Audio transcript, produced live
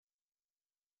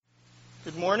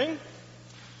Good morning.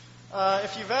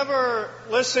 If you've ever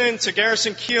listened to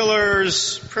Garrison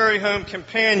Keillor's Prairie Home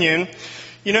Companion,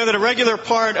 you know that a regular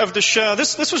part of the show,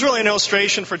 this was really an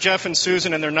illustration for Jeff and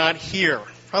Susan, and they're not here.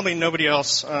 Probably nobody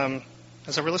else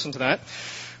has ever listened to that.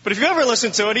 But if you've ever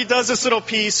listened to it, he does this little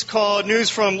piece called News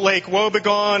from Lake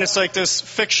Wobegon. It's like this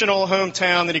fictional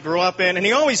hometown that he grew up in, and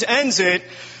he always ends it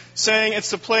saying it's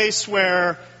the place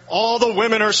where all the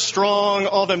women are strong,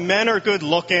 all the men are good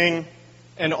looking,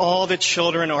 and all the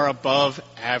children are above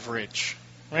average,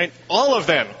 right? All of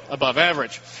them above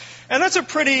average. And that's a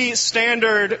pretty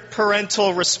standard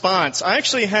parental response. I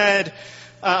actually had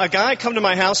a guy come to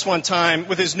my house one time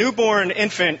with his newborn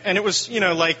infant, and it was,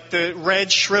 like the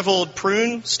red shriveled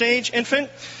prune stage infant.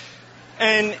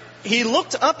 And he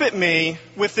looked up at me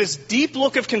with this deep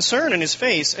look of concern in his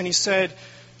face, and he said,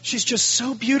 "She's just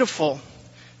so beautiful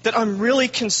that I'm really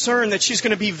concerned that she's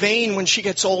going to be vain when she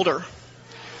gets older."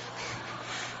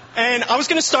 And I was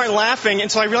going to start laughing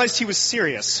until I realized he was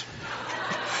serious.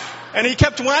 And he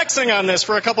kept waxing on this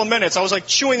for a couple minutes. I was like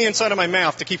chewing the inside of my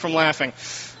mouth to keep from laughing.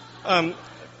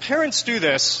 Parents do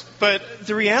this, but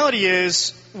the reality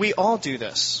is we all do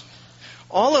this.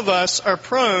 All of us are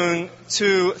prone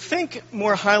to think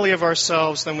more highly of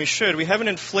ourselves than we should. We have an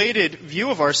inflated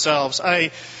view of ourselves.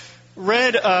 I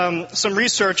read some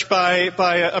research by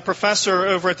a professor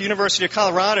over at the University of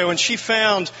Colorado, and she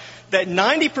found that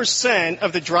 90%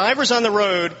 of the drivers on the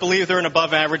road believe they're an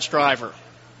above-average driver.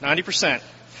 90%.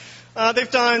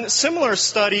 They've done similar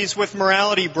studies with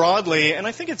morality broadly, and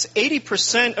I think it's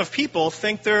 80% of people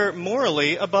think they're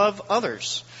morally above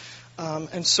others.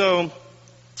 And so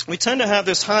we tend to have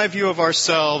this high view of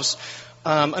ourselves,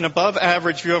 an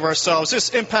above-average view of ourselves. This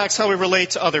impacts how we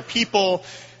relate to other people,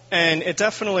 and it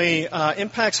definitely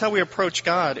impacts how we approach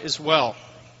God as well.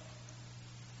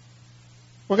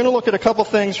 We're going to look at a couple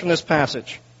things from this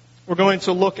passage. We're going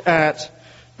to look at,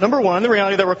 number one, the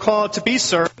reality that we're called to be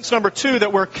servants. Number two,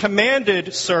 that we're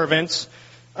commanded servants.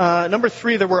 Number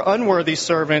three, that we're unworthy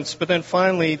servants. But then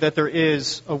finally, that there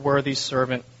is a worthy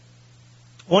servant.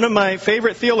 One of my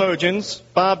favorite theologians,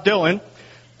 Bob Dylan,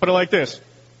 put it like this: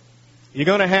 you're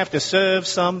going to have to serve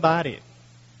somebody.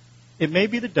 It may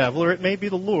be the devil or it may be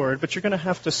the Lord, but you're going to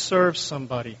have to serve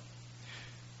somebody.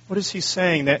 What is he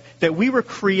saying? That we were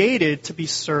created to be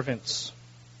servants.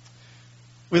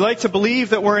 We like to believe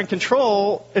that we're in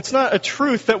control. It's not a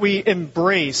truth that we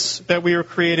embrace, that we were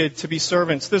created to be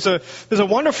servants. There's a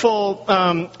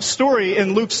wonderful story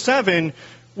in Luke 7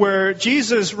 where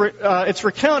Jesus, it's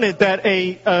recounted that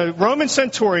a Roman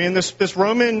centurion, this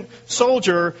Roman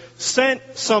soldier, sent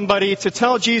somebody to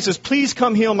tell Jesus, "Please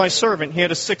come heal my servant." He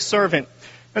had a sick servant.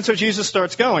 And so Jesus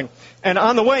starts going. And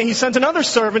on the way, he sent another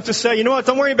servant to say, "You know what,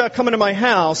 don't worry about coming to my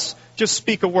house, just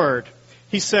speak a word."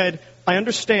 He said, "I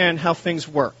understand how things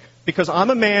work, because I'm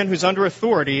a man who's under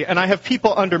authority, and I have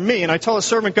people under me, and I tell a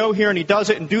servant, go here, and he does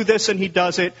it, and do this, and he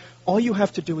does it. All you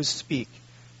have to do is speak."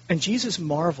 And Jesus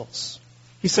marvels.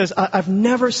 He says, I've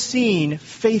never seen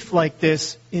faith like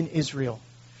this in Israel.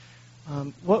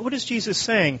 What is Jesus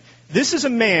saying? This is a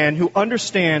man who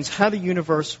understands how the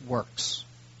universe works,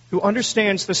 who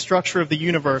understands the structure of the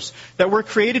universe, that we're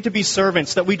created to be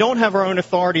servants, that we don't have our own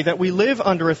authority, that we live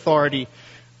under authority.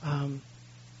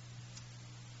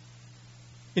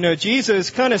 Jesus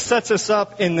kind of sets us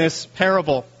up in this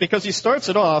parable, because he starts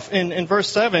it off in verse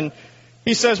 7.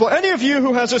 He says, well, any of you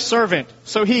who has a servant.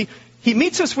 So he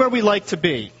meets us where we like to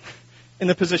be, in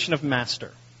the position of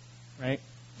master, right?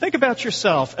 Think about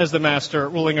yourself as the master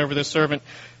ruling over the servant.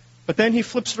 But then he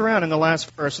flips it around in the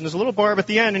last verse, and there's a little barb at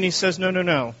the end, and he says,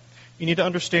 no. You need to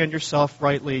understand yourself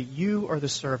rightly. You are the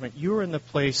servant. You are in the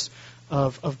place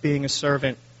of being a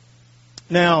servant.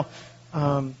 Now,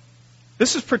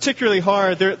 this is particularly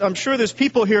hard. I'm sure there's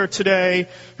people here today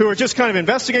who are just kind of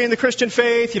investigating the Christian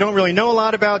faith. You don't really know a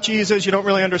lot about Jesus. You don't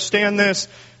really understand this.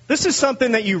 This is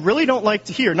something that you really don't like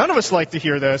to hear. None of us like to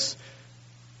hear this.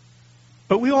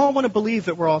 But we all want to believe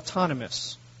that we're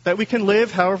autonomous, that we can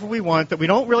live however we want, that we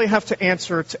don't really have to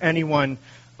answer to anyone.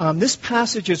 This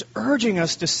passage is urging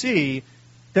us to see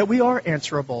that we are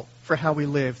answerable for how we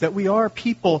live, that we are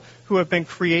people who have been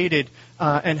created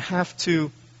and have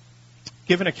to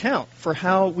give an account for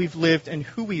how we've lived and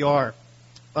who we are.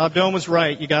 Bob Dylan was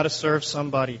right. You got to serve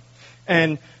somebody.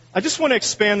 And I just want to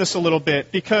expand this a little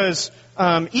bit, because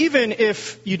even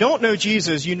if you don't know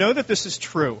Jesus, you know that this is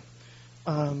true.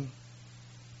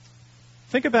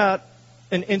 Think about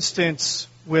an instance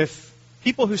with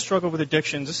people who struggle with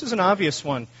addictions. This is an obvious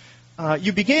one.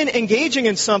 You begin engaging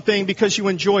in something because you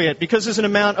enjoy it, because there's an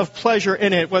amount of pleasure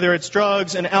in it, whether it's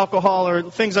drugs and alcohol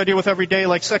or things I deal with every day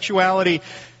like sexuality.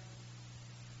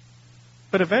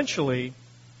 But eventually,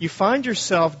 you find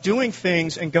yourself doing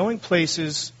things and going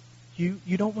places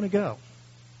you don't want to go.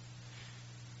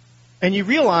 And you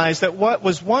realize that what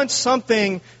was once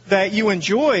something that you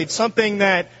enjoyed, something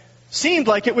that seemed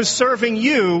like it was serving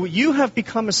you, you have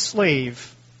become a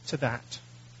slave to that.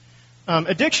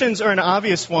 Addictions are an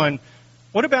obvious one.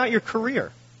 What about your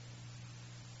career?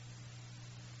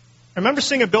 I remember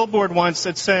seeing a billboard once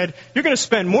that said, you're going to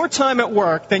spend more time at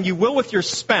work than you will with your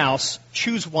spouse.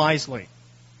 Choose wisely.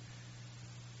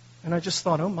 And I just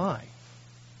thought, oh my.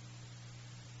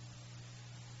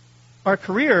 Our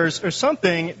careers are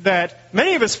something that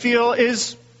many of us feel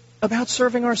is about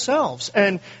serving ourselves.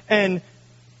 And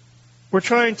we're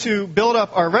trying to build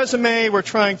up our resume, we're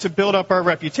trying to build up our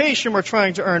reputation, we're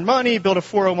trying to earn money, build a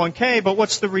 401k, but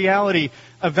what's the reality?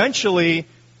 Eventually,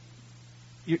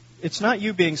 it's not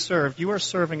you being served. You are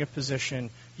serving a position.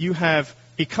 You have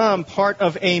become part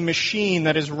of a machine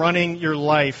that is running your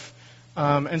life.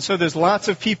 And so there's lots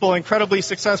of people, incredibly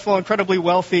successful, incredibly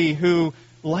wealthy, who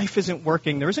life isn't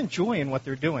working. There isn't joy in what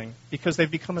they're doing because they've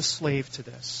become a slave to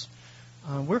this.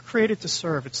 We're created to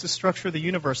serve. It's the structure of the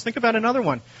universe. Think about another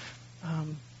one.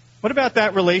 What about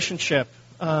that relationship?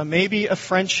 Maybe a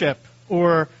friendship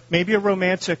or maybe a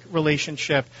romantic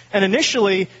relationship. And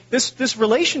initially, this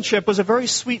relationship was a very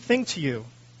sweet thing to you.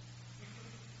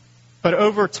 But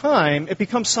over time, it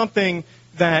becomes something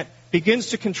that begins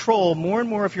to control more and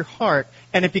more of your heart,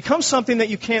 and it becomes something that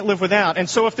you can't live without. And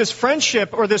so if this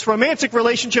friendship or this romantic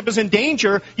relationship is in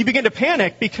danger, you begin to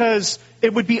panic because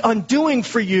it would be undoing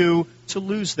for you to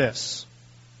lose this.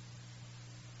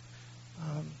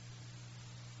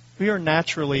 We are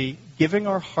naturally giving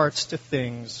our hearts to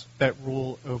things that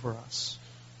rule over us.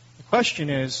 The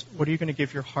question is, what are you going to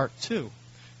give your heart to?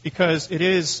 Because it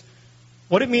is,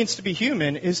 what it means to be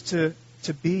human is to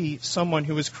be someone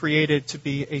who was created to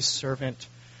be a servant.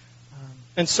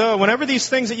 And so whenever these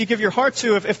things that you give your heart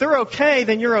to, if they're okay,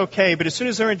 then you're okay. But as soon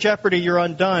as they're in jeopardy, you're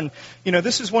undone.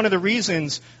 This is one of the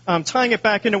reasons, tying it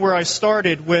back into where I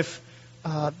started with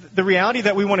the reality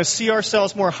that we want to see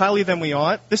ourselves more highly than we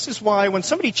ought. This is why when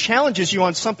somebody challenges you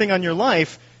on something on your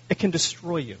life, it can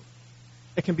destroy you.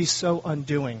 It can be so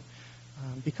undoing.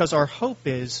 Because our hope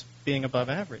is being above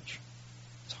average.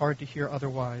 It's hard to hear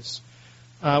otherwise.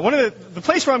 One of the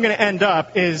place where I'm going to end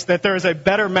up is that there is a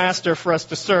better master for us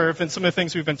to serve, and some of the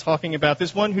things we've been talking about.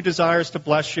 There's one who desires to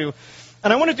bless you.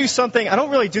 And I want to do something, I don't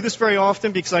really do this very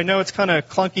often because I know it's kind of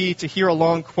clunky to hear a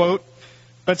long quote.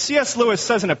 But C.S. Lewis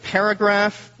says in a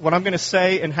paragraph what I'm going to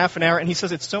say in half an hour, and he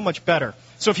says it's so much better.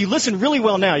 So if you listen really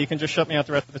well now, you can just shut me out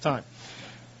the rest of the time.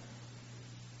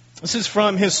 This is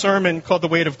from his sermon called The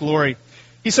Weight of Glory.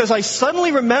 He says, I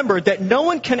suddenly remembered that no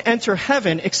one can enter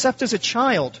heaven except as a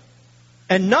child.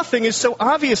 And nothing is so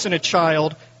obvious in a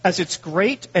child as its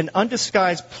great and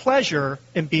undisguised pleasure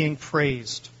in being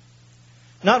praised.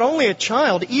 Not only a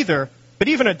child either, but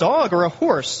even a dog or a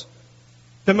horse.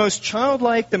 The most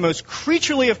childlike, the most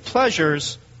creaturely of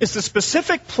pleasures is the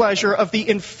specific pleasure of the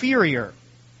inferior.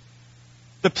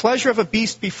 The pleasure of a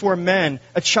beast before men,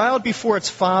 a child before its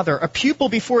father, a pupil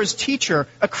before his teacher,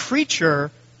 a creature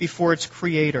before its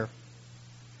creator.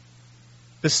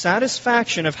 The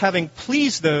satisfaction of having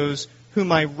pleased those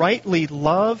whom I rightly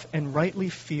love and rightly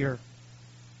fear.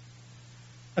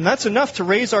 And that's enough to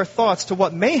raise our thoughts to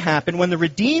what may happen when the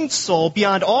redeemed soul,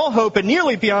 beyond all hope and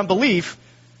nearly beyond belief,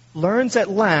 learns at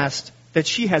last that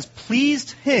she has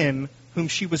pleased him whom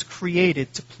she was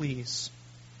created to please.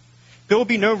 There will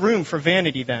be no room for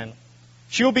vanity then.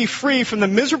 She will be free from the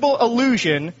miserable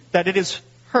illusion that it is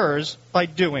hers by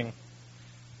doing.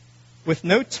 With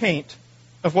no taint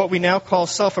of what we now call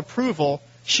self-approval,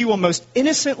 she will most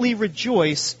innocently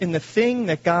rejoice in the thing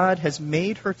that God has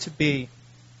made her to be.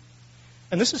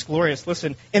 And this is glorious.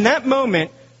 Listen, in that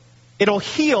moment, it'll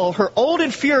heal her old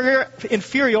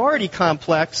inferiority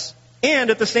complex, and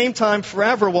at the same time,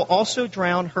 forever will also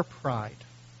drown her pride.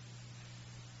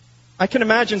 I can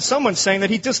imagine someone saying that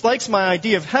he dislikes my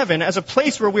idea of heaven as a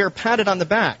place where we are patted on the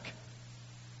back.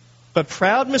 But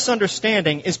proud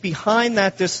misunderstanding is behind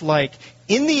that dislike.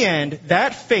 In the end,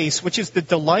 that face, which is the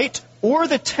delight or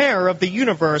the terror of the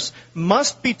universe,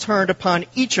 must be turned upon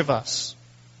each of us,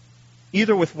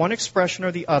 either with one expression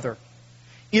or the other,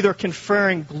 either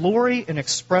conferring glory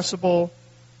inexpressible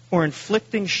or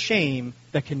inflicting shame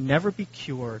that can never be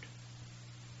cured,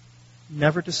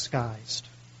 never disguised.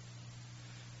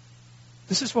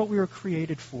 This is what we were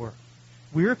created for.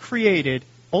 We were created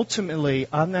ultimately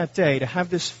on that day to have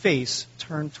this face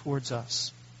turned towards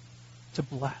us, to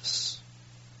bless.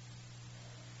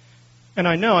 And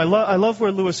I know, I love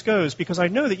where Lewis goes because I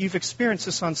know that you've experienced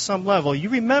this on some level. You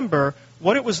remember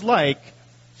what it was like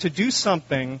to do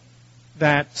something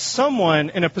that someone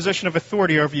in a position of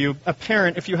authority over you, a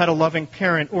parent if you had a loving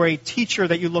parent, or a teacher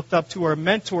that you looked up to, or a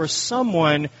mentor,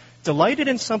 someone delighted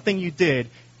in something you did,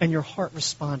 and your heart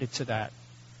responded to that.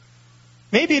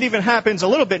 Maybe it even happens a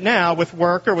little bit now with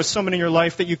work or with someone in your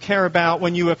life that you care about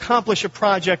when you accomplish a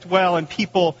project well and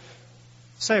people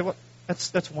say, well,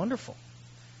 that's wonderful.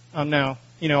 Now,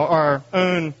 our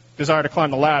own desire to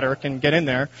climb the ladder can get in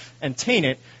there and taint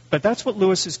it, but that's what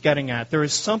Lewis is getting at. There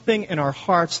is something in our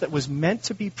hearts that was meant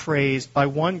to be praised by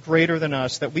one greater than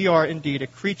us, that we are indeed a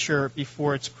creature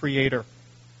before its creator.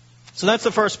 So that's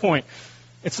the first point.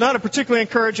 It's not a particularly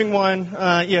encouraging one.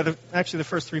 Actually, the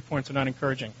first 3 points are not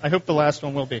encouraging. I hope the last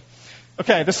one will be.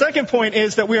 Okay, the second point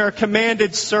is that we are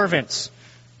commanded servants.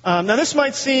 Now, this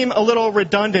might seem a little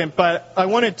redundant, but I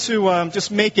wanted to just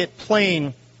make it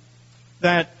plain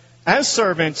that as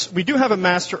servants, we do have a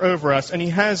master over us, and he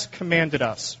has commanded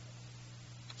us.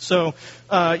 So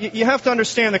you have to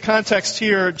understand the context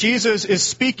here. Jesus is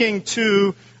speaking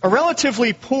to a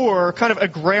relatively poor, kind of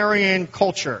agrarian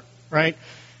culture, right?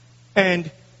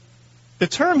 And the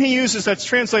term he uses that's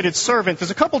translated servant, there's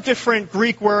a couple different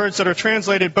Greek words that are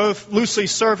translated both loosely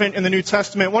servant in the New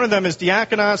Testament. One of them is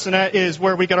diakonos, and that is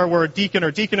where we get our word deacon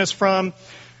or deaconess from.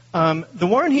 The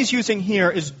one he's using here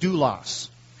is doulos.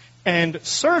 And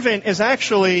servant is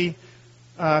actually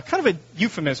kind of a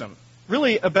euphemism.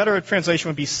 Really, a better translation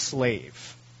would be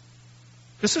slave.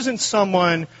 This isn't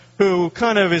someone who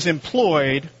kind of is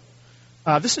employed.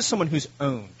 This is someone who's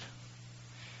owned.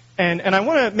 And I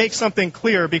want to make something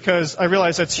clear because I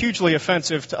realize that's hugely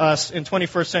offensive to us in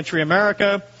 21st century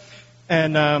America.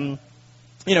 And,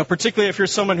 particularly if you're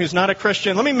someone who's not a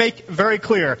Christian, let me make very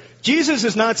clear. Jesus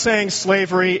is not saying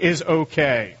slavery is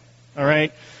okay. All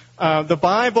right? The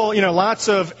Bible, lots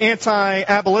of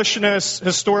anti-abolitionists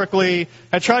historically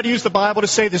had tried to use the Bible to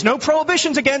say there's no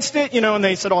prohibitions against it, and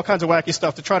they said all kinds of wacky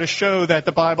stuff to try to show that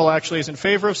the Bible actually is in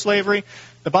favor of slavery.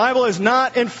 The Bible is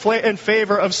not in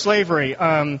favor of slavery.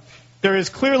 There is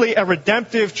clearly a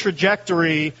redemptive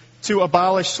trajectory to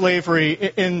abolish slavery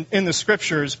in the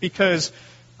Scriptures because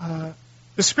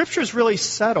the Scriptures really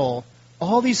settle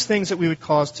all these things that we would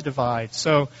cause to divide.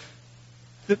 So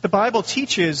the Bible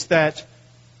teaches that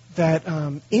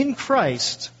in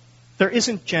Christ, there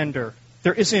isn't gender,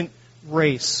 there isn't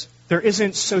race, there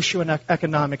isn't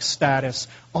socioeconomic status.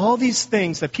 All these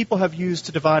things that people have used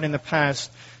to divide in the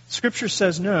past, Scripture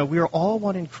says no, we are all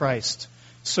one in Christ.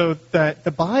 So that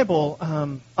the Bible,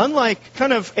 unlike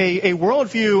kind of a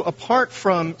worldview apart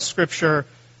from Scripture,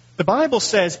 the Bible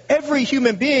says every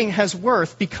human being has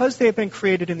worth because they have been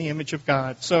created in the image of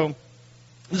God. So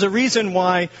there's a reason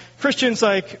why Christians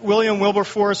like William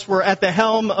Wilberforce were at the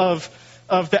helm of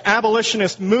the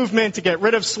abolitionist movement to get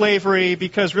rid of slavery,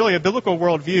 because really a biblical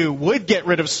worldview would get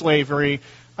rid of slavery,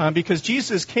 because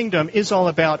Jesus' kingdom is all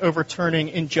about overturning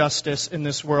injustice in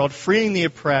this world, freeing the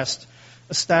oppressed,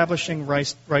 establishing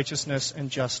righteousness and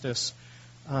justice.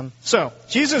 So,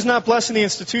 Jesus is not blessing the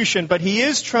institution, but he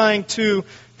is trying to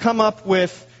come up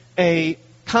with a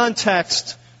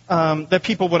context that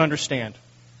people would understand.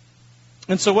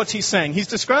 And so what's he saying? He's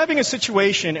describing a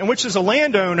situation in which there's a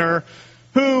landowner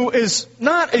who is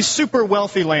not a super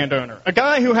wealthy landowner. A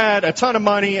guy who had a ton of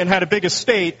money and had a big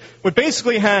estate would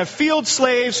basically have field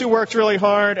slaves who worked really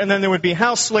hard, and then there would be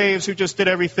house slaves who just did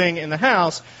everything in the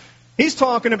house. He's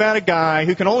talking about a guy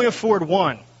who can only afford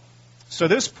one. So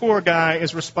this poor guy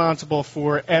is responsible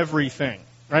for everything,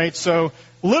 right? So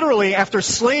literally, after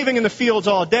slaving in the fields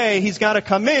all day, he's got to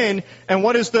come in, and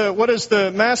what does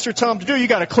the master tell him to do? You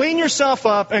got to clean yourself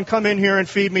up and come in here and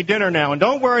feed me dinner now. And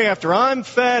don't worry, after I'm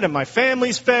fed and my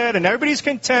family's fed and everybody's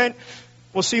content,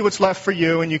 we'll see what's left for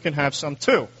you, and you can have some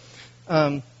too.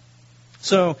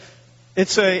 So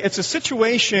it's a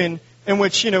situation in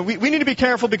which we need to be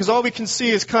careful because all we can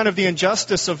see is kind of the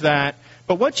injustice of that.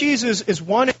 But what Jesus is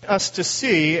wanting us to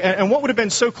see, and what would have been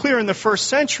so clear in the first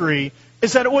century,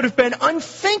 is that it would have been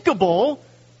unthinkable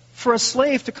for a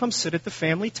slave to come sit at the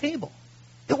family table.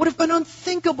 It would have been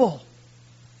unthinkable.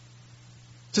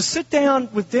 To sit down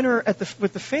with dinner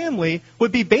with the family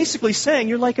would be basically saying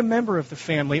you're like a member of the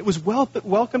family. It was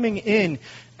welcoming in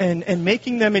and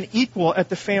making them an equal at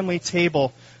the family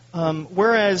table.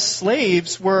 Whereas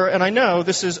slaves were, and I know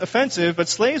this is offensive, but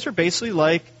slaves were basically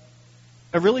like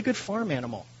a really good farm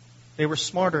animal. They were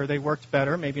smarter, they worked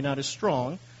better, maybe not as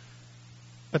strong,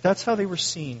 but that's how they were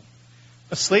seen.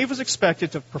 A slave was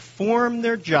expected to perform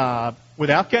their job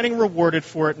without getting rewarded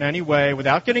for it in any way,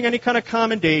 without getting any kind of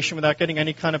commendation, without getting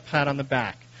any kind of pat on the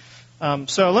back.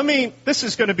 This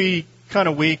is going to be kind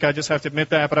of weak, I just have to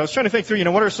admit that, but I was trying to think through,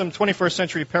 what are some 21st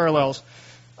century parallels?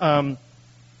 I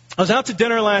was out to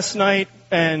dinner last night,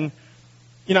 and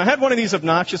I had one of these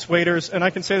obnoxious waiters, and I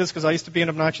can say this because I used to be an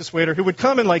obnoxious waiter, who would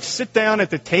come and sit down at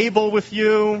the table with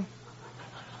you.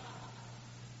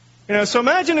 So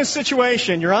imagine a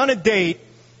situation. You're on a date,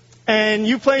 and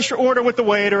you place your order with the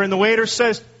waiter, and the waiter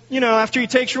says, after he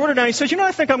takes your order down, he says,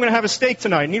 I think I'm going to have a steak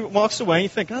tonight. And he walks away, and you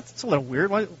think, oh, that's a little weird.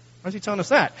 Why is he telling us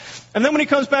that? And then when he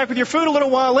comes back with your food a little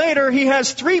while later, he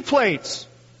has 3 plates.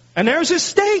 And there's his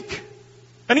steak.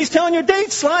 And he's telling your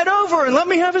date, slide over and let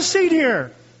me have a seat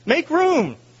here. Make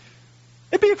room.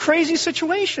 It'd be a crazy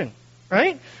situation,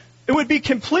 right? It would be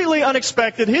completely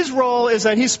unexpected. His role is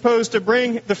that he's supposed to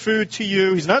bring the food to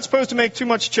you. He's not supposed to make too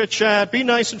much chit-chat, be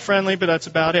nice and friendly, but that's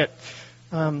about it.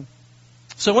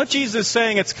 So what Jesus is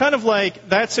saying, it's kind of like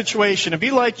that situation. It'd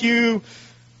be like you,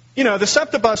 the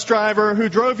SEPTA bus driver who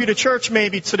drove you to church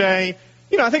maybe today.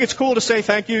 I think it's cool to say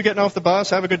thank you, getting off the bus,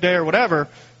 have a good day or whatever.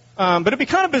 But it'd be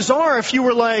kind of bizarre if you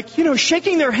were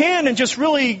shaking their hand and just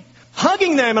really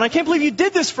hugging them, and I can't believe you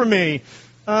did this for me.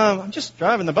 I'm just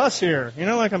driving the bus here,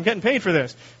 I'm getting paid for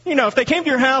this. If they came to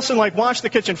your house and washed the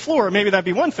kitchen floor, maybe that'd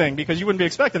be one thing because you wouldn't be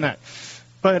expecting that.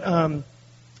 But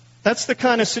that's the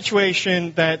kind of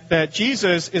situation that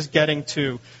Jesus is getting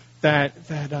to, that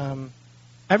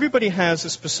everybody has a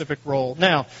specific role.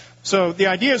 Now, so the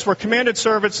idea is we're commanded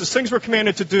servants, there's things we're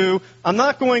commanded to do. I'm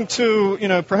not going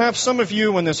to, perhaps some of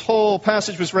you when this whole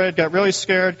passage was read got really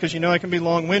scared because I can be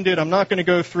long-winded. I'm not going to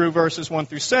go through verses 1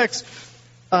 through 6,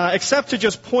 except to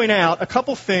just point out a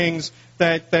couple things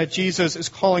that Jesus is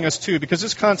calling us to, because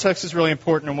this context is really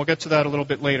important, and we'll get to that a little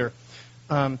bit later.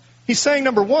 He's saying,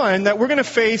 number one, that we're going to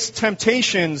face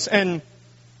temptations, and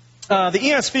the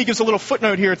ESV gives a little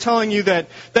footnote here telling you that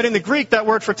in the Greek that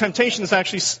word for temptation is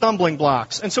actually stumbling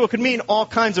blocks. And so it could mean all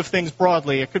kinds of things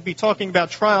broadly. It could be talking about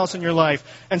trials in your life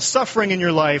and suffering in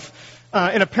your life.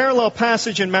 In a parallel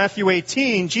passage in Matthew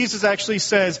 18, Jesus actually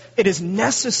says it is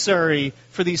necessary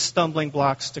for these stumbling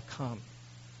blocks to come.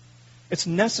 It's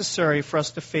necessary for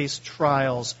us to face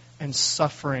trials and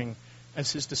suffering as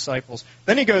his disciples.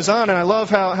 Then he goes on, and I love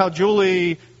how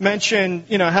Julie mentioned,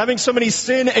 having somebody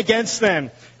sin against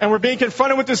them. And we're being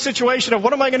confronted with this situation of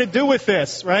what am I going to do with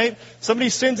this, right? Somebody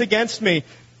sins against me.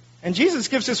 And Jesus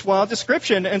gives this wild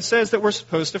description and says that we're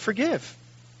supposed to forgive.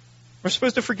 We're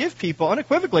supposed to forgive people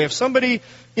unequivocally. If somebody,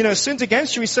 sins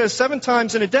against you, he says 7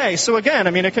 times in a day. So again,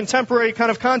 a contemporary kind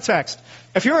of context.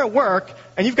 If you're at work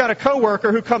and you've got a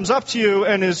coworker who comes up to you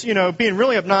and is, being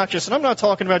really obnoxious, and I'm not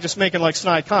talking about just making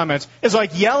snide comments, is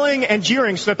yelling and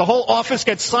jeering so that the whole office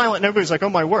gets silent and everybody's like, oh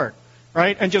my word,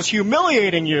 right? And just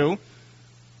humiliating you.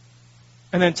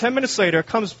 And then 10 minutes later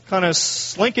comes kind of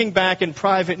slinking back in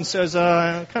private and says,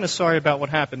 I'm kind of sorry about what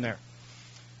happened there.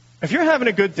 If you're having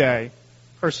a good day,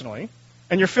 personally,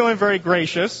 and you're feeling very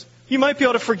gracious, you might be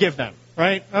able to forgive them,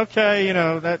 right? Okay,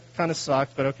 that kind of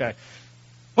sucked, but okay.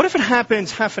 What if it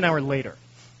happens half an hour later?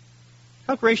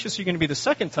 How gracious are you going to be the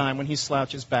second time when he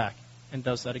slouches back and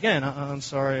does that again? I'm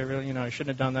sorry, I really, I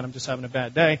shouldn't have done that, I'm just having a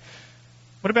bad day.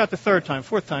 What about the 3rd time,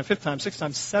 4th time, 5th time, 6th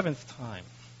time, 7th time?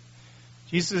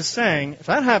 Jesus is saying, if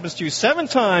that happens to you 7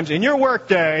 times in your work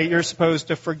day, you're supposed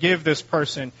to forgive this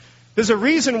person. There's a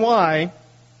reason why.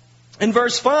 In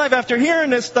verse 5, after hearing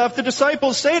this stuff, the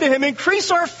disciples say to him, increase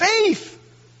our faith.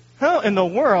 How in the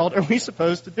world are we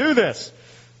supposed to do this?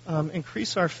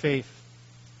 Increase our faith.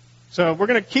 So we're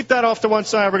going to keep that off to one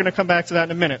side. We're going to come back to that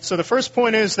in a minute. So the first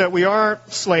point is that we are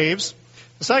slaves.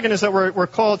 The second is that we're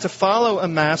called to follow a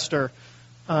master.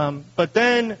 But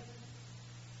then,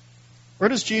 where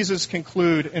does Jesus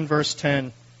conclude in verse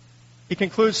 10? He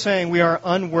concludes saying we are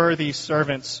unworthy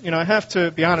servants. I have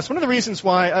to be honest. One of the reasons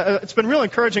why it's been real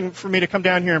encouraging for me to come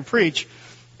down here and preach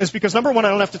is because, number one, I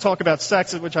don't have to talk about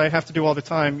sex, which I have to do all the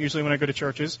time, usually when I go to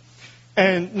churches.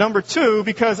 And number two,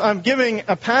 because I'm giving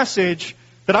a passage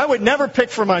that I would never pick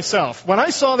for myself. When I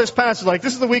saw this passage,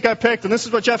 this is the week I picked, and this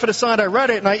is what Jeff had assigned, I read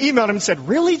it, and I emailed him and said,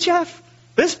 really, Jeff?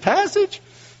 This passage?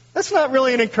 That's not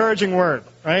really an encouraging word,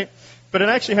 right? But it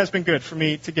actually has been good for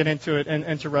me to get into it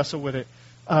and to wrestle with it.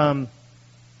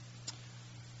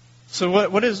 So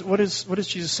what is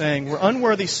Jesus saying? We're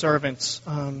unworthy servants.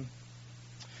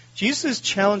 Jesus is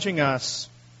challenging us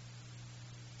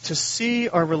to see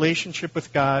our relationship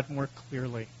with God more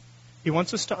clearly. He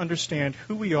wants us to understand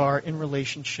who we are in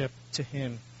relationship to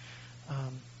Him.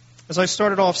 As I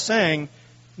started off saying,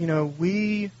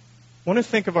 we want to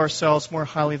think of ourselves more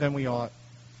highly than we ought.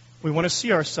 We want to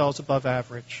see ourselves above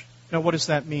average. What does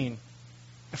that mean?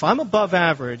 If I'm above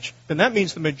average, then that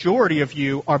means the majority of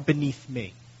you are beneath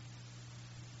me.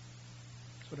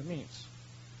 That's what it means.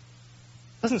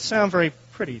 Doesn't sound very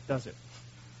pretty, does it?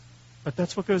 But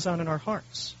that's what goes on in our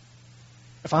hearts.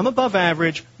 If I'm above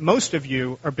average, most of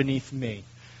you are beneath me.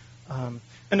 And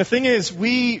the thing is,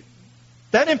 we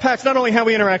that impacts not only how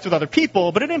we interact with other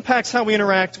people, but it impacts how we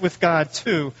interact with God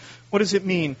too. What does it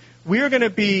mean? We are going to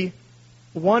be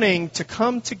wanting to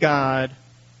come to God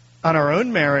on our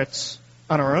own merits,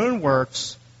 on our own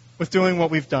works, with doing what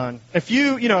we've done. If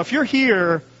you're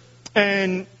here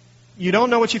and you don't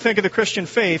know what you think of the Christian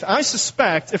faith, I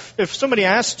suspect if somebody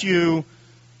asked you,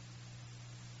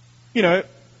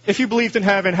 if you believed in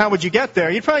heaven, how would you get there?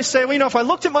 You'd probably say, well, if I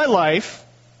looked at my life,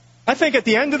 I think at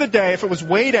the end of the day, if it was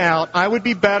weighed out, I would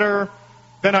be better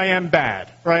than I am bad,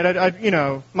 right?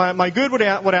 My good would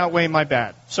outweigh my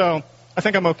bad. So I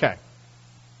think I'm okay.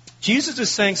 Jesus is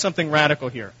saying something radical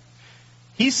here.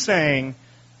 He's saying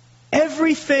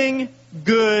everything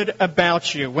good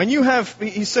about you.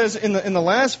 He says in the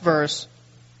last verse,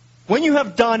 when you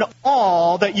have done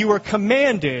all that you were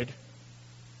commanded,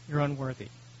 you're unworthy.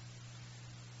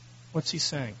 What's he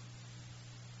saying?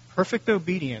 Perfect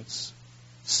obedience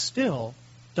still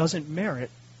doesn't merit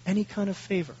any kind of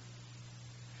favor.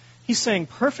 He's saying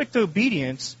perfect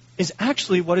obedience is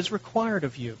actually what is required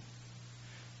of you.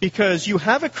 Because you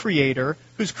have a Creator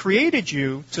who's created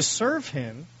you to serve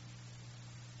Him,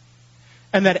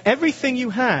 and that everything you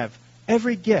have,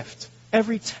 every gift,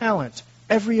 every talent,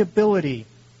 every ability,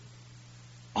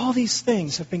 all these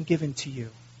things have been given to you.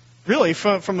 Really,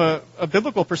 from a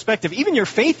biblical perspective, even your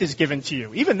faith is given to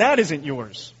you. Even that isn't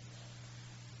yours.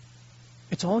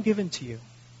 It's all given to you.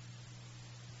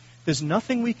 There's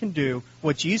nothing we can do.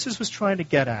 What Jesus was trying to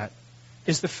get at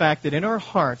is the fact that in our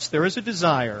hearts there is a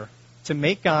desire to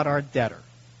make God our debtor.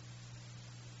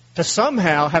 To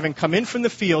somehow, having come in from the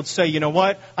field, say, you know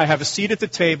what, I have a seat at the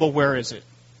table, where is it?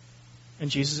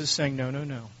 And Jesus is saying, no.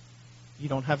 You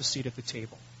don't have a seat at the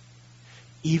table.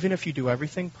 Even if you do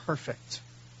everything perfect,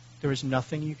 there is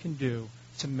nothing you can do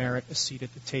to merit a seat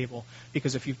at the table.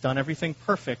 Because if you've done everything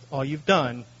perfect, all you've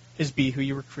done is be who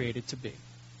you were created to be.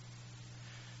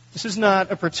 This is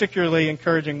not a particularly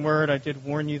encouraging word. I did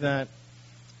warn you that.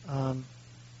 And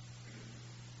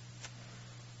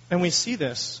we see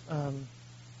this.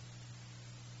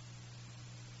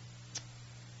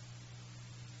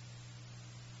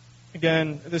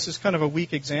 Again, this is kind of a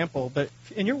weak example, but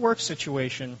in your work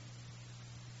situation,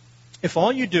 if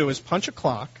all you do is punch a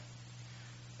clock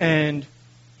and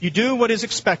you do what is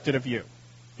expected of you,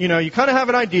 you kind of have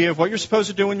an idea of what you're supposed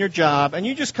to do in your job, and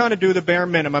you just kind of do the bare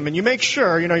minimum, and you make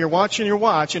sure, you're watching your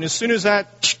watch, and as soon as that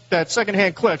second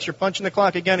hand clicks, you're punching the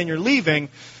clock again and you're leaving,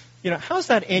 how's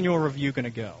that annual review going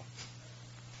to go?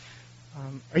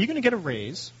 Are you going to get a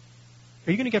raise?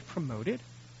 Are you going to get promoted?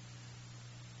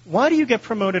 Why do you get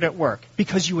promoted at work?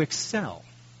 Because you excel,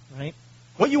 right?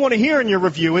 What you want to hear in your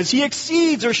review is he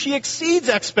exceeds or she exceeds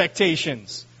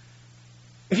expectations.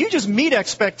 If you just meet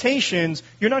expectations,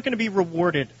 you're not going to be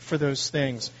rewarded for those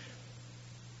things.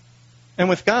 And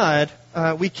with God,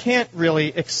 we can't really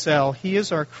excel. He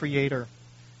is our Creator,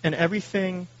 and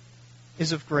everything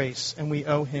is of grace, and we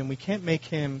owe Him. We can't make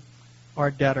Him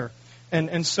our debtor.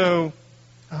 And so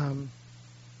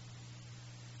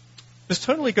this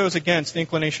totally goes against the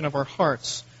inclination of our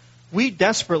hearts. We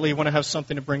desperately want to have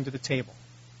something to bring to the table.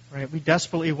 Right? We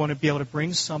desperately want to be able to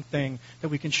bring something that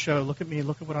we can show, look at me,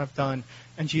 look at what I've done.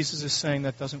 And Jesus is saying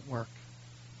that doesn't work.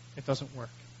 It doesn't work.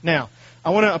 Now,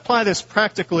 I want to apply this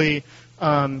practically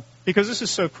because this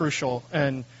is so crucial,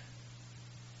 and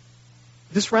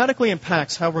this radically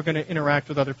impacts how we're going to interact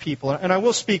with other people. And I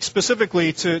will speak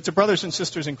specifically to brothers and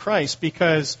sisters in Christ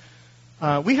because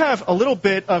we have a little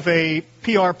bit of a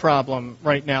PR problem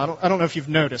right now. I don't know if you've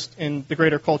noticed in the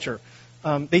greater culture.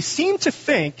 They seem to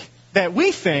think that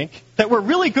we think that we're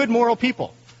really good moral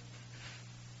people.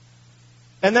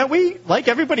 And that we, like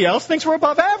everybody else, thinks we're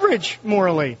above average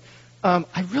morally.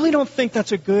 I really don't think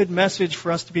that's a good message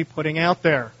for us to be putting out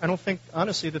there. I don't think,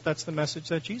 honestly, that that's the message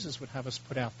that Jesus would have us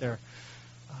put out there.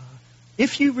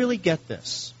 If you really get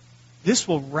this, this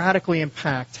will radically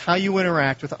impact how you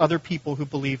interact with other people who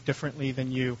believe differently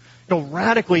than you. It'll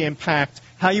radically impact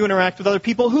how you interact with other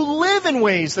people who live in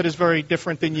ways that is very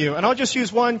different than you. And I'll just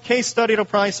use one case study. It'll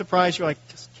probably surprise you. I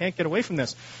just can't get away from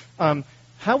this.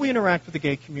 How we interact with the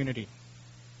gay community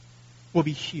will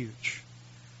be huge.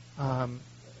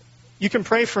 You can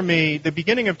pray for me. The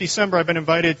beginning of December, I've been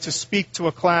invited to speak to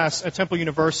a class at Temple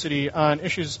University on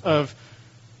issues of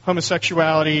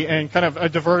homosexuality and kind of a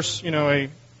diverse, a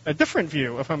different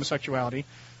view of homosexuality.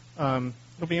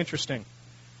 It'll be interesting.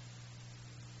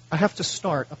 I have to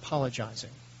start apologizing.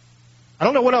 I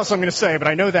don't know what else I'm going to say, but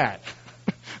I know that.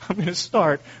 I'm going to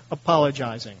start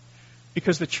apologizing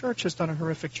because the church has done a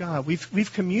horrific job.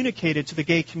 We've communicated to the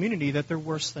gay community that they're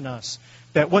worse than us,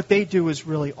 that what they do is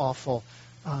really awful.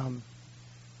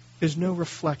 There's no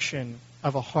reflection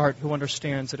of a heart who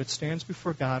understands that it stands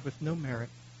before God with no merit,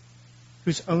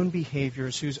 whose own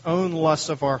behaviors, whose own lusts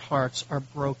of our hearts are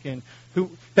broken,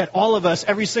 that all of us,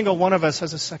 every single one of us,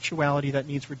 has a sexuality that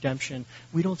needs redemption.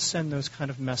 We don't send those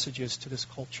kind of messages to this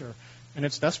culture, and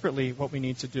it's desperately what we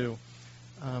need to do.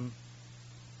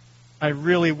 I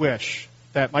really wish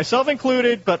that, myself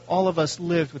included, but all of us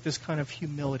lived with this kind of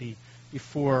humility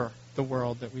before the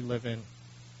world that we live in.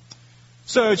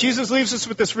 So Jesus leaves us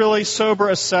with this really sober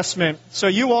assessment. So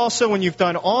you also, when you've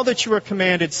done all that you are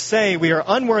commanded, say, we are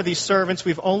unworthy servants,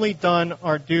 we've only done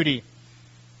our duty.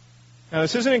 Now,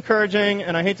 this isn't encouraging,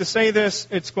 and I hate to say this,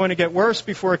 it's going to get worse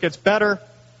before it gets better.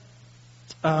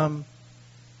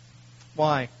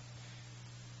 Why?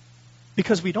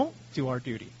 Because we don't do our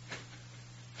duty.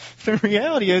 The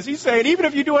reality is, he's saying, even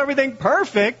if you do everything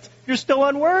perfect, you're still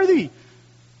unworthy.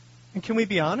 And can we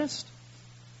be honest?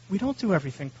 We don't do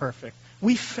everything perfect.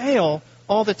 We fail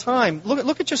all the time.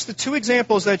 Look at just the two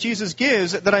examples that Jesus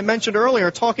gives that I mentioned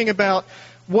earlier, talking about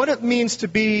what it means to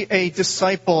be a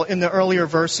disciple in the earlier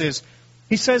verses.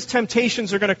 He says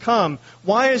temptations are going to come.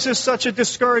 Why is this such a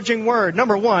discouraging word?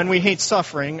 Number one, we hate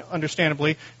suffering,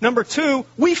 understandably. Number two,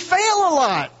 we fail a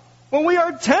lot. When we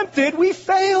are tempted, we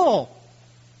fail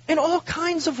in all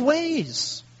kinds of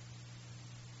ways.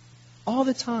 All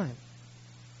the time.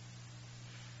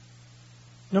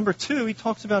 Number two, he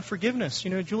talks about forgiveness.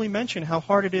 Julie mentioned how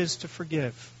hard it is to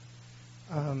forgive.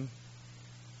 I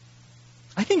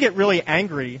can get really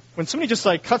angry when somebody just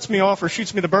cuts me off or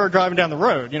shoots me the bird driving down the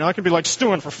road. I can be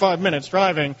stewing for 5 minutes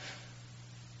driving.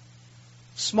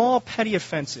 Small petty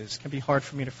offenses can be hard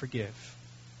for me to forgive.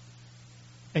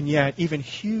 And yet, even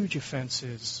huge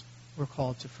offenses we're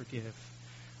called to forgive.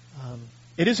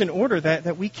 It is in order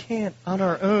that we can't, on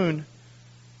our own,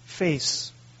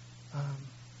 face.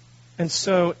 And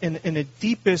so, in the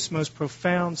deepest, most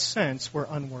profound sense, we're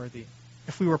unworthy.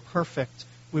 If we were perfect,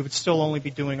 we would still only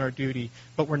be doing our duty,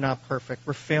 but we're not perfect.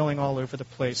 We're failing all over the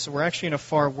place. So we're actually in a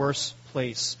far worse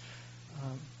place.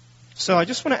 So I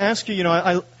just want to ask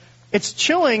you, it's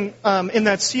chilling in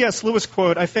that C.S. Lewis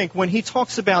quote, I think, when he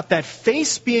talks about that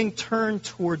face being turned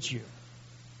towards you.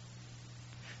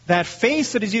 That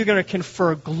face that is either going to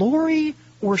confer glory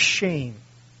or shame.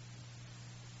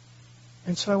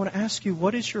 And so I want to ask you,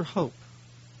 what is your hope?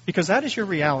 Because that is your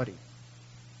reality.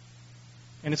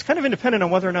 And it's kind of independent on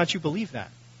whether or not you believe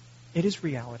that. It is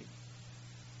reality.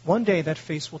 One day that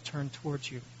face will turn towards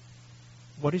you.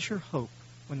 What is your hope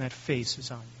when that face is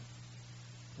on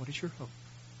you? What is your hope?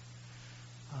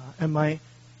 And my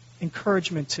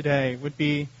encouragement today would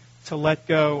be to let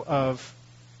go of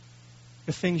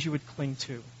the things you would cling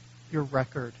to, your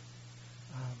record,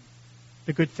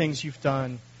 the good things you've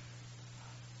done,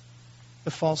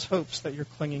 the false hopes that you're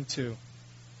clinging to.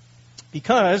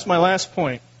 Because, my last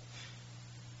point,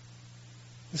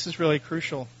 this is really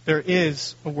crucial. There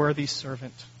is a worthy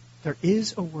servant. There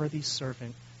is a worthy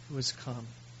servant who has come.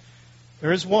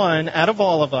 There is one out of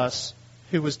all of us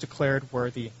who was declared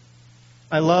worthy.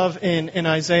 I love in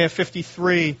Isaiah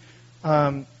 53,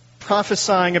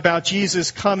 prophesying about Jesus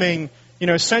coming,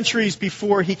 centuries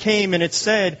before he came, and it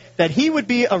said that he would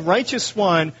be a righteous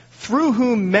one through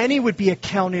whom many would be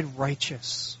accounted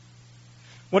righteous.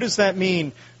 What does that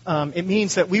mean? It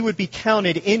means that we would be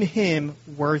counted in him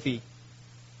worthy.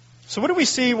 So what do we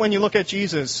see when you look at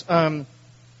Jesus?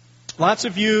 Lots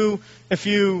of you, if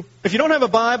you don't have a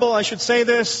Bible, I should say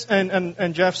this,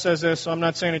 and Jeff says this, so I'm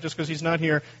not saying it just because he's not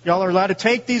here. Y'all are allowed to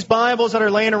take these Bibles that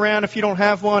are laying around if you don't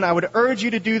have one. I would urge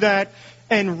you to do that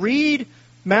and read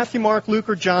Matthew, Mark, Luke,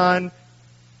 or John.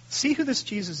 See who this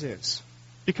Jesus is,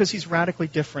 because he's radically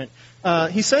different.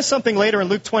 He says something later in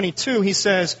Luke 22. He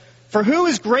says, "For who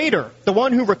is greater, the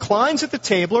one who reclines at the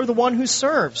table or the one who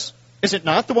serves? Is it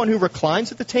not the one who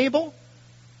reclines at the table?"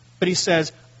 But he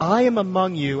says, "I am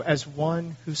among you as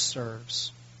one who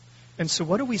serves." And so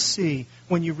what do we see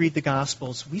when you read the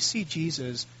Gospels? We see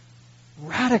Jesus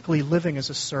radically living as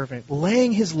a servant,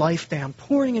 laying his life down,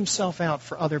 pouring himself out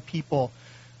for other people,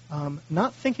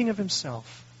 not thinking of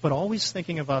himself, but always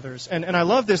thinking of others. And I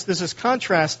love this. There's this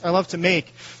contrast I love to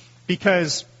make,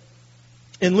 because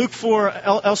in Luke 4,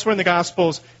 elsewhere in the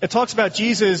Gospels, it talks about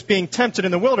Jesus being tempted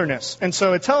in the wilderness. And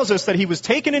so it tells us that he was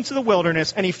taken into the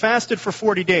wilderness and he fasted for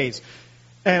 40 days.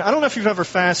 And I don't know if you've ever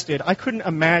fasted. I couldn't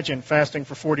imagine fasting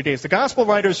for 40 days. The Gospel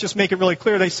writers just make it really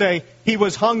clear. They say he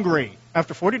was hungry.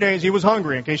 After 40 days, he was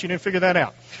hungry, in case you didn't figure that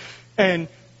out. And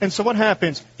so what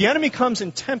happens? The enemy comes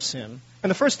and tempts him. And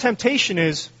the first temptation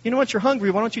is, you know what, you're hungry.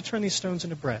 Why don't you turn these stones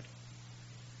into bread?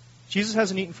 Jesus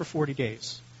hasn't eaten for 40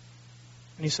 days.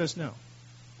 And he says, no,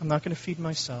 I'm not going to feed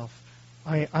myself.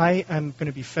 I am going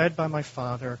to be fed by my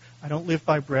Father. I don't live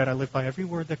by bread. I live by every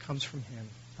word that comes from him.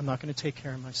 I'm not going to take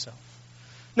care of myself.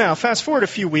 Now, fast forward a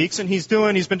few weeks, and he's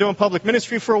been doing public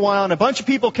ministry for a while, and a bunch of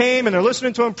people came, and they're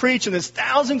listening to him preach, and there's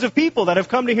thousands of people that have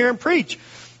come to hear him preach.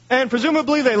 And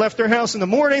presumably they left their house in the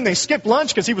morning, they skipped lunch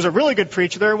because he was a really good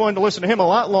preacher. They were willing to listen to him a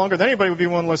lot longer than anybody would be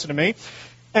willing to listen to me.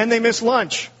 And they missed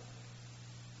lunch.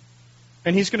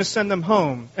 And he's going to send them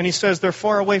home. And he says they're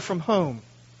far away from home.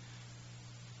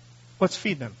 Let's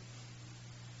feed them.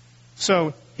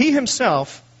 So he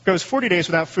himself goes 40 days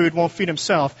without food, won't feed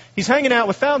himself. He's hanging out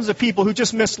with thousands of people who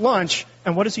just missed lunch.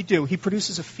 And what does he do? He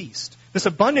produces a feast. This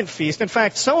abundant feast. In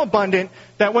fact, so abundant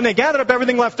that when they gathered up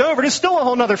everything left over, there's still a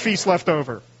whole other feast left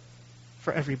over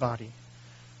for everybody.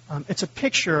 It's a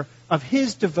picture of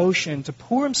his devotion to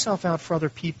pour himself out for other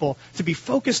people, to be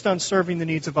focused on serving the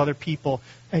needs of other people,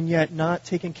 and yet not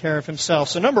taking care of himself.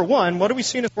 So number one, what do we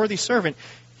see in a worthy servant?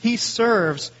 He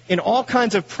serves in all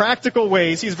kinds of practical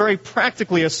ways. He's very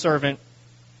practically a servant.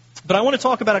 But I want to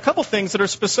talk about a couple things that are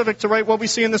specific to what we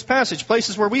see in this passage,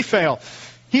 places where we fail.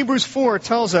 Hebrews 4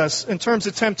 tells us, in terms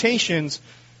of temptations,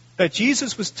 that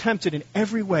Jesus was tempted in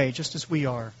every way, just as we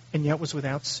are, and yet was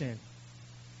without sin.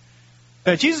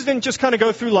 That Jesus didn't just kind of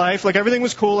go through life like everything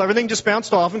was cool, everything just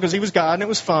bounced off him because he was God and it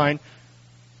was fine.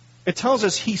 It tells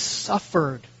us he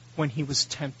suffered when he was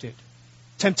tempted.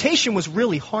 Temptation was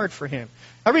really hard for him.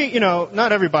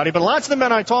 Not everybody, but lots of the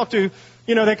men I talk to,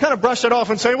 they kind of brush it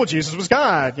off and say, well, Jesus was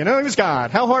God. He was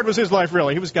God. How hard was his life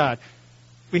really? He was God.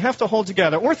 We have to hold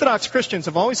together. Orthodox Christians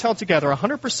have always held together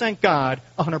 100% God,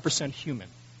 100% human.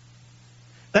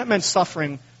 That meant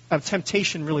suffering.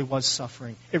 Temptation really was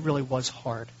suffering. It really was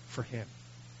hard for him.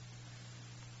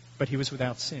 But he was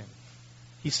without sin.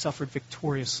 He suffered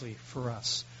victoriously for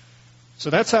us. So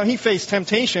that's how he faced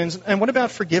temptations. And what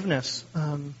about forgiveness?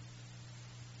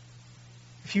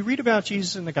 If you read about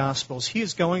Jesus in the Gospels, he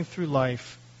is going through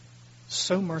life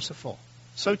so merciful,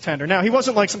 so tender. Now, he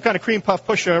wasn't like some kind of cream puff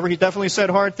pushover. He definitely said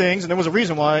hard things, and there was a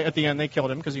reason why at the end they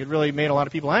killed him, because he had really made a lot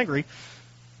of people angry.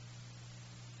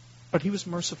 But he was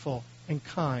merciful and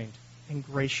kind and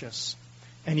gracious.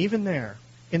 And even there,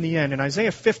 in the end, in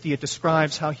Isaiah 50, it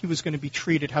describes how he was going to be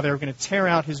treated, how they were going to tear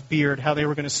out his beard, how they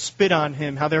were going to spit on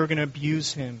him, how they were going to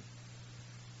abuse him,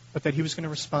 but that he was going to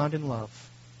respond in love.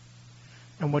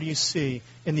 And what do you see?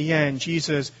 In the end,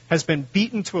 Jesus has been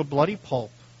beaten to a bloody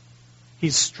pulp.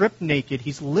 He's stripped naked,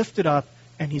 he's lifted up,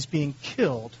 and he's being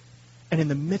killed. And in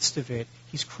the midst of it,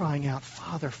 he's crying out,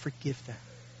 Father, forgive them.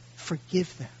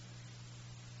 Forgive them.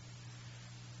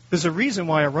 There's a reason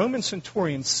why a Roman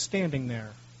centurion standing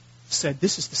there said,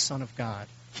 this is the Son of God.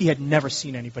 He had never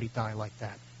seen anybody die like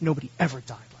that. Nobody ever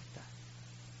died like that.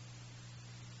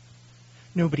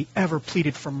 Nobody ever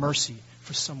pleaded for mercy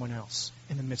for someone else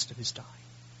in the midst of his dying.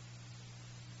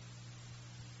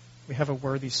 We have a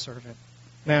worthy servant.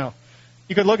 Now,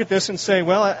 you could look at this and say,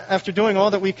 well, after doing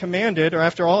all that we commanded, or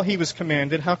after all he was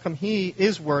commanded, how come he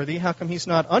is worthy? How come he's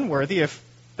not unworthy, if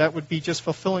that would be just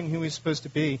fulfilling who he's supposed to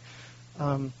be?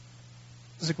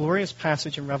 There's a glorious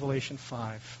passage in Revelation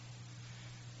 5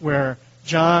 where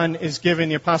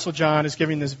the Apostle John is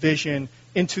giving this vision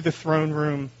into the throne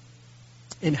room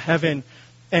in heaven.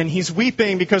 And he's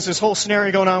weeping because this whole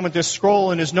scenario going on with this scroll,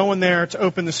 and there's no one there to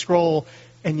open the scroll.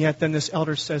 And yet then this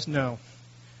elder says, no.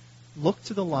 Look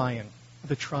to the Lion of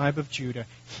the tribe of Judah.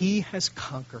 He has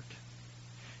conquered.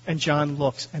 And John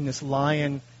looks, and this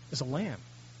lion is a lamb.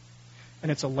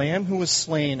 And it's a lamb who was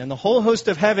slain. And the whole host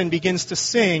of heaven begins to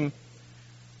sing,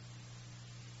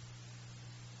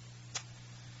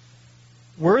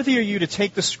 worthy are you to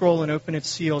take the scroll and open its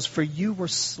seals, for you were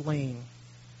slain.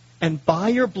 And by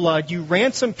your blood you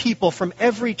ransomed people from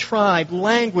every tribe,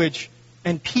 language,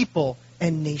 and people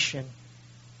and nation.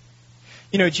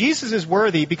 Jesus is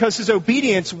worthy because his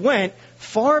obedience went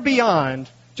far beyond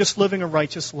just living a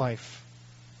righteous life.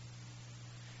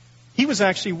 He was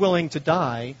actually willing to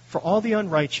die for all the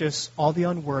unrighteous, all the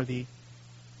unworthy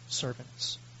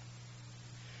servants.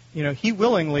 He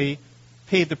willingly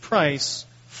paid the price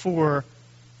for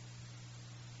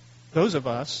those of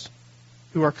us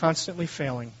who are constantly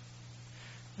failing.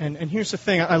 And here's the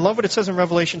thing. I love what it says in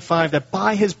Revelation 5, that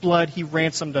by his blood he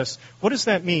ransomed us. What does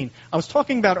that mean? I was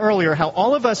talking about earlier how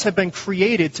all of us have been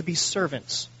created to be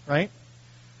servants, right?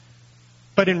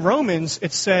 But in Romans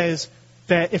it says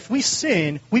that if we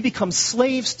sin, we become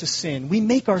slaves to sin. We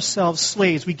make ourselves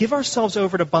slaves. We give ourselves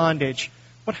over to bondage.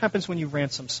 What happens when you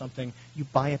ransom something? You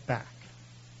buy it back.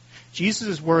 Jesus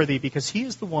is worthy because he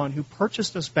is the one who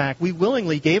purchased us back. We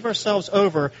willingly gave ourselves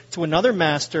over to another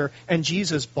master, and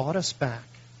Jesus bought us back.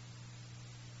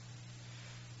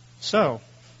 So,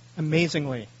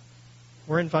 amazingly,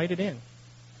 we're invited in.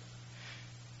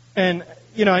 And,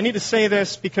 I need to say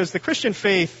this because the Christian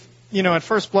faith, at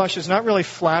first blush is not really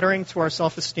flattering to our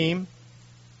self-esteem.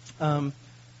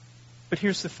 But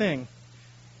here's the thing.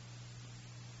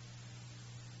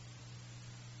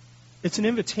 It's an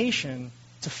invitation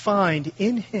to find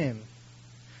in him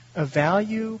a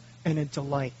value and a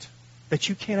delight that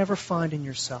you can't ever find in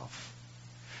yourself.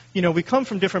 You know, we come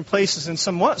from different places, and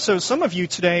so some of you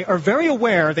today are very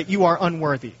aware that you are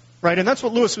unworthy, right? And that's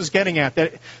what Lewis was getting at,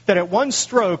 that at one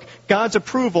stroke, God's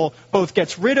approval both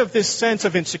gets rid of this sense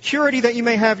of insecurity that you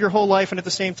may have your whole life, and at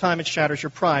the same time it shatters your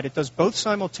pride. It does both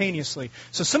simultaneously.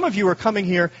 So some of you are coming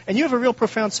here, and you have a real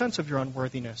profound sense of your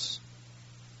unworthiness.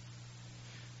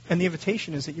 And the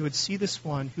invitation is that you would see this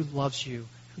one who loves you,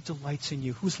 who delights in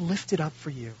you, who's lifted up for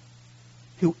you,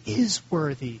 who is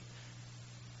worthy,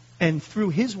 and through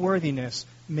his worthiness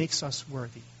makes us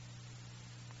worthy.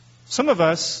 Some of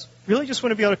us really just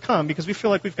want to be able to come because we feel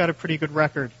like we've got a pretty good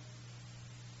record.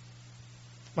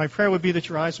 My prayer would be that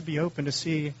your eyes would be open to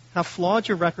see how flawed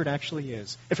your record actually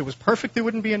is. If it was perfect, it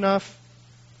wouldn't be enough.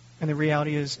 And the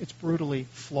reality is it's brutally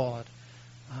flawed.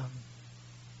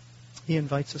 He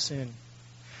invites us in.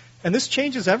 And this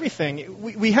changes everything.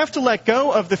 We have to let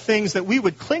go of the things that we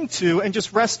would cling to and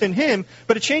just rest in him,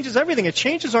 but it changes everything. It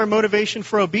changes our motivation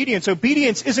for obedience.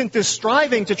 Obedience isn't this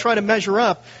striving to try to measure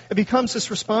up. It becomes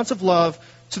this responsive love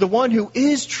to the one who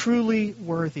is truly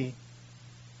worthy.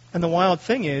 And the wild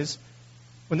thing is,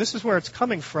 when this is where it's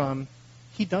coming from,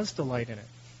 he does delight in it.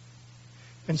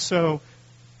 And so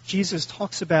Jesus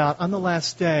talks about on the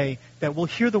last day that we'll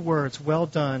hear the words, "Well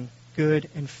done,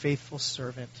 good and faithful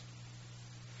servant."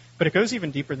 But it goes even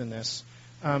deeper than this.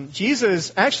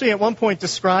 Jesus actually at one point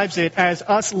describes it as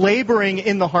us laboring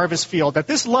in the harvest field, that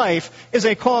this life is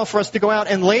a call for us to go out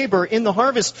and labor in the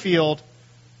harvest field.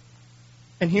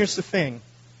 And here's the thing.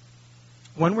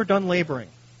 When we're done laboring,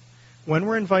 when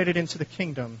we're invited into the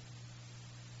kingdom,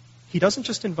 he doesn't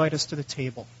just invite us to the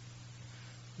table.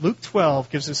 Luke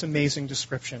 12 gives this amazing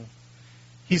description.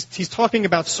 He's talking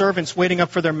about servants waiting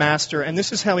up for their master, and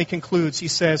this is how he concludes. He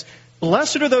says,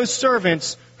 "Blessed are those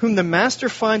servants whom the master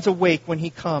finds awake when he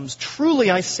comes.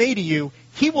 Truly, I say to you,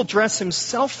 he will dress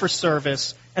himself for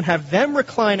service and have them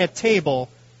recline at table,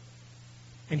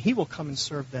 and he will come and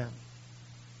serve them."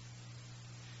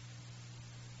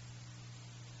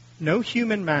 No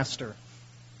human master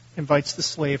invites the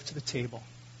slave to the table.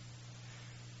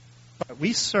 But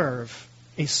we serve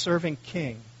a serving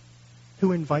king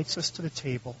who invites us to the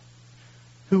table,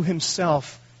 who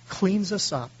himself cleans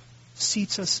us up,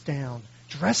 seats us down,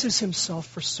 dresses himself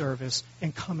for service,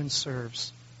 and comes and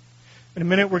serves. In a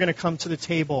minute, we're going to come to the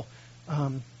table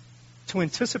to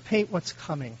anticipate what's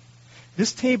coming.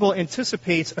 This table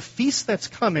anticipates a feast that's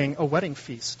coming, a wedding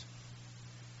feast,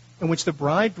 in which the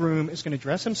bridegroom is going to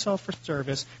dress himself for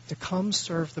service to come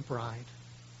serve the bride.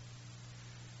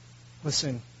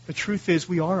 Listen, the truth is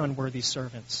we are unworthy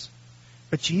servants.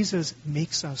 But Jesus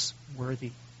makes us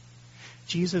worthy.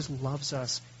 Jesus loves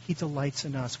us. He delights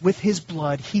in us. With his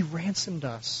blood, he ransomed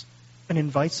us and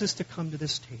invites us to come to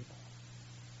this table.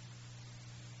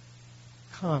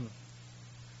 Come.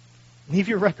 Leave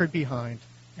your record behind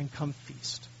and come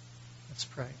feast. Let's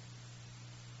pray.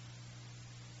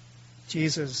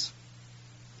 Jesus,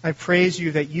 I praise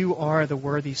you that you are the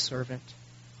worthy servant.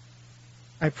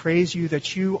 I praise you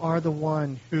that you are the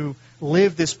one who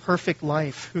lived this perfect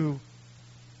life, who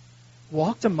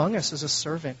walked among us as a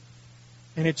servant.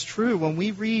 And it's true, when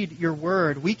we read your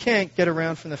word, we can't get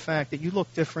around from the fact that you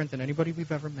look different than anybody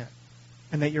we've ever met,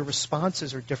 and that your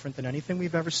responses are different than anything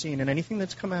we've ever seen and anything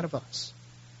that's come out of us.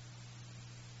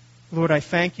 Lord, I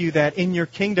thank you that in your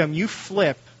kingdom you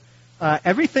flip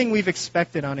everything we've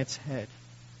expected on its head,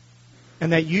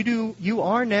 and that you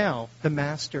are now the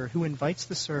master who invites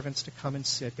the servants to come and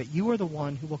sit, that you are the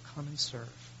one who will come and serve.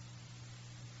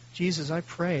 Jesus, I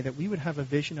pray that we would have a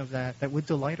vision of that would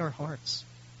delight our hearts,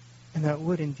 and that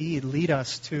would indeed lead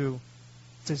us to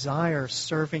desire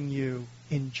serving you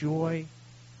in joy,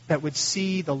 that would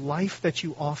see the life that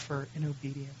you offer in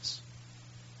obedience,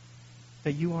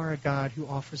 that you are a God who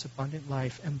offers abundant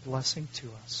life and blessing to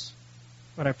us.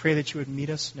 But I pray that you would meet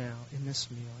us now in this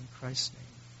meal. In Christ's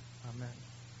name, amen.